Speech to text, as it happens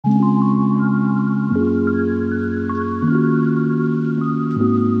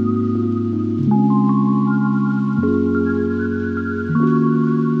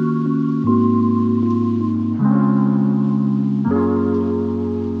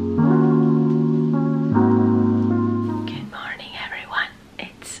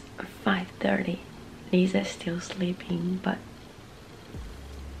Lisa's still sleeping, but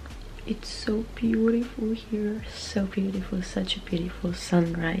it's so beautiful here. So beautiful, such a beautiful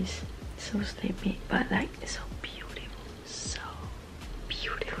sunrise. So sleepy, but like so beautiful. So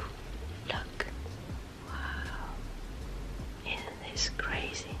beautiful. Look. Wow. Isn't this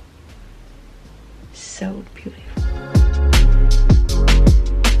crazy? So beautiful.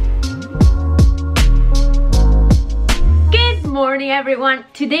 Morning everyone.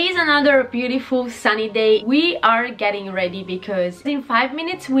 Today is another beautiful sunny day. We are getting ready because in 5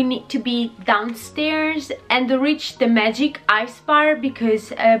 minutes we need to be downstairs and reach the magic ice bar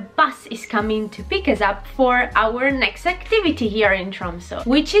because a bus is coming to pick us up for our next activity here in Tromsø,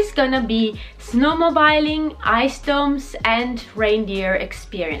 which is gonna be snowmobiling, ice domes and reindeer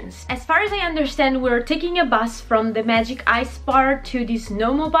experience. As far as I understand, we're taking a bus from the magic ice bar to the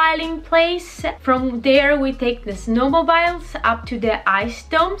snowmobiling place. From there we take the snowmobiles up to the ice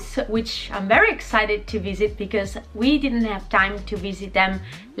domes, which I'm very excited to visit because we didn't have time to visit them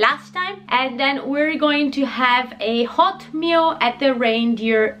last time. And then we're going to have a hot meal at the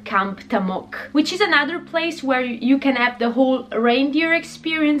reindeer camp Tamok, which is another place where you can have the whole reindeer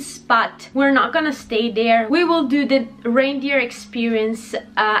experience, but we're not gonna stay there. We will do the reindeer experience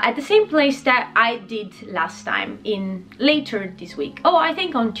at the same place that I did last time in later this week. Oh, I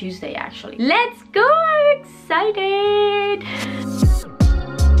think on Tuesday actually. Let's go! I'm excited!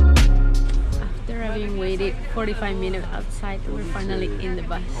 After having waited 45 minutes outside, we're finally in the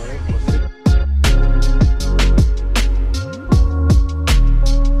bus.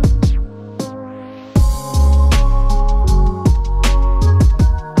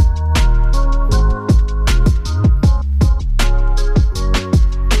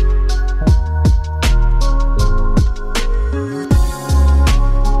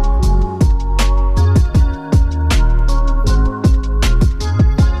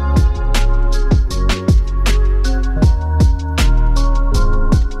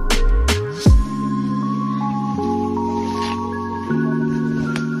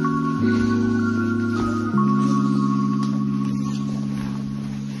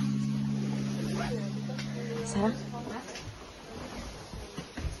 Sarah?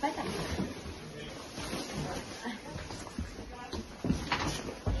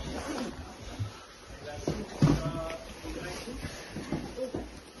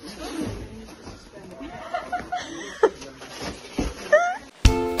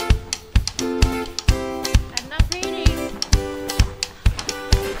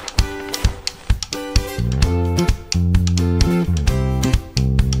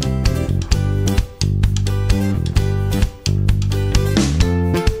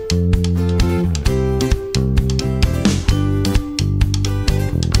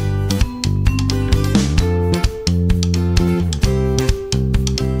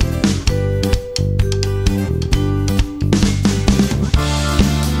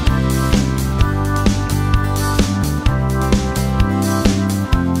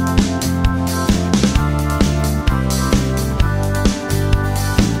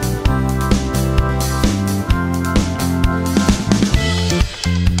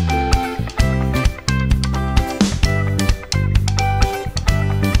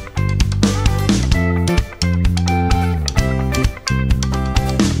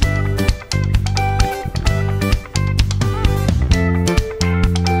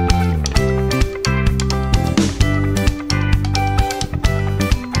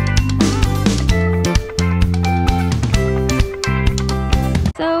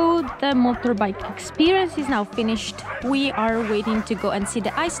 The motorbike experience is now finished. We are waiting to go and see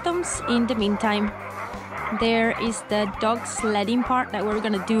the ice domes. In the meantime, there is the dog sledding part that we're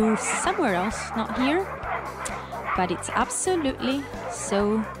gonna do somewhere else, not here, but it's absolutely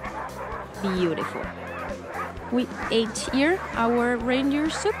so beautiful. We ate here our reindeer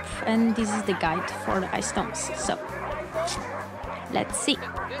soup and this is the guide for the ice domes, so let's see.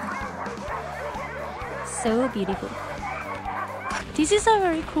 So beautiful. This is a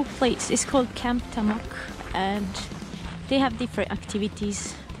very cool place. It's called Camp Tamok and they have different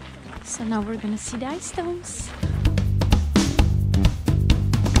activities. So now we're gonna see the ice domes.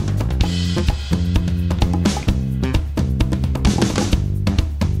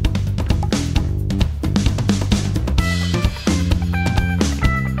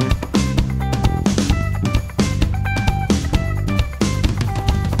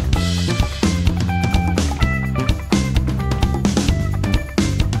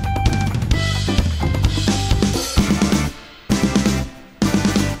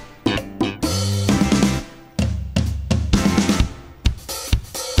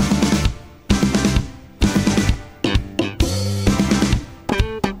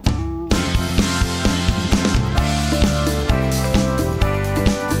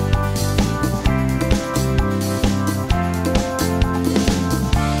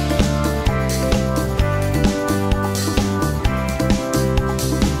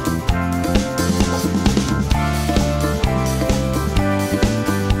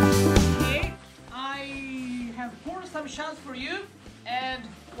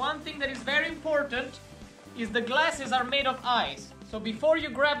 one thing that is very important is the glasses are made of ice. So before you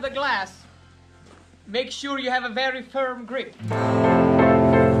grab the glass, make sure you have a very firm grip.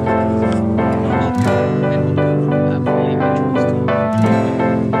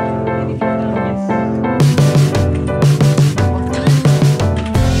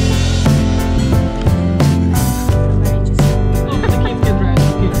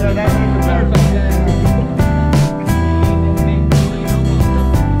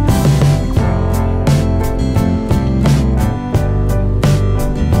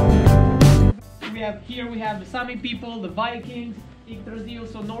 Here we have the Sami people, the Vikings, Yggdrasil,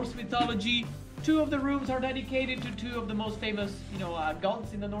 so Norse mythology. Two of the rooms are dedicated to two of the most famous,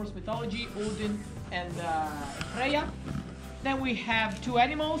 gods in the Norse mythology, Odin and Freya. Then we have two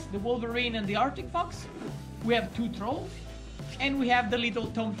animals, the Wolverine and the Arctic Fox. We have two trolls, and we have the little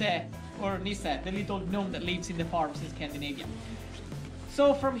Tomte, or Nisse, the little gnome that lives in the farms in Scandinavia.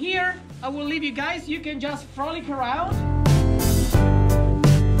 So from here, I will leave you guys. You can just frolic around.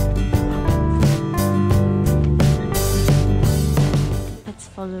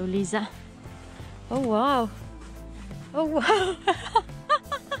 Follow Lisa. Oh wow. Oh wow.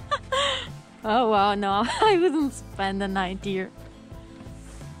 Oh wow, no, I wouldn't spend the night here.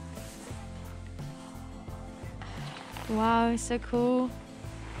 Wow, it's so cool.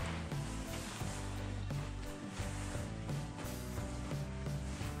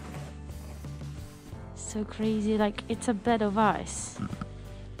 So crazy, like it's a bed of ice.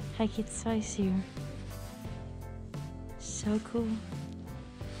 Like it's ice here. So cool.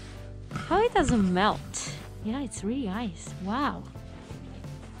 How it doesn't melt. Yeah, it's really ice. Wow.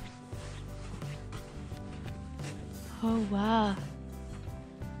 Oh wow.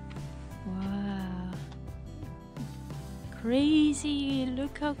 Wow. Crazy.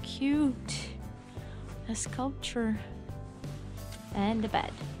 Look how cute. A sculpture. And the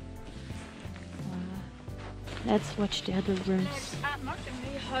bed. Wow. Let's watch the other rooms.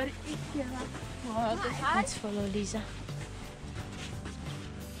 Let's follow Lisa.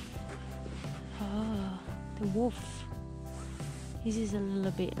 Oh, the wolf. This is a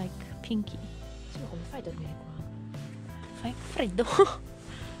little bit like pinky. Come fai a dormire qua? Fai freddo.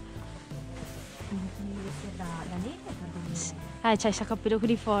 Da neve per dormire? C'hai i sacco a pelo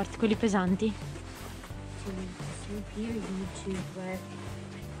quelli forti, quelli pesanti. To sleep here you need to wear...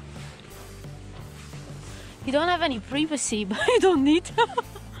 You don't have any privacy, but you don't need to.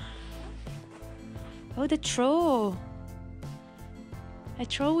 Oh, the troll. A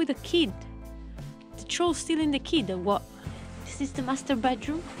troll with a kid. The troll still in the kid, or what? This is the master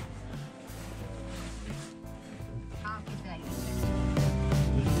bedroom?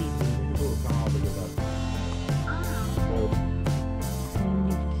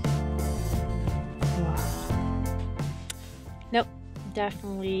 Nope,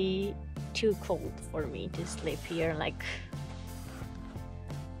 definitely too cold for me to sleep here, like.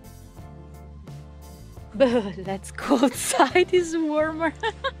 But let's go outside, it's warmer.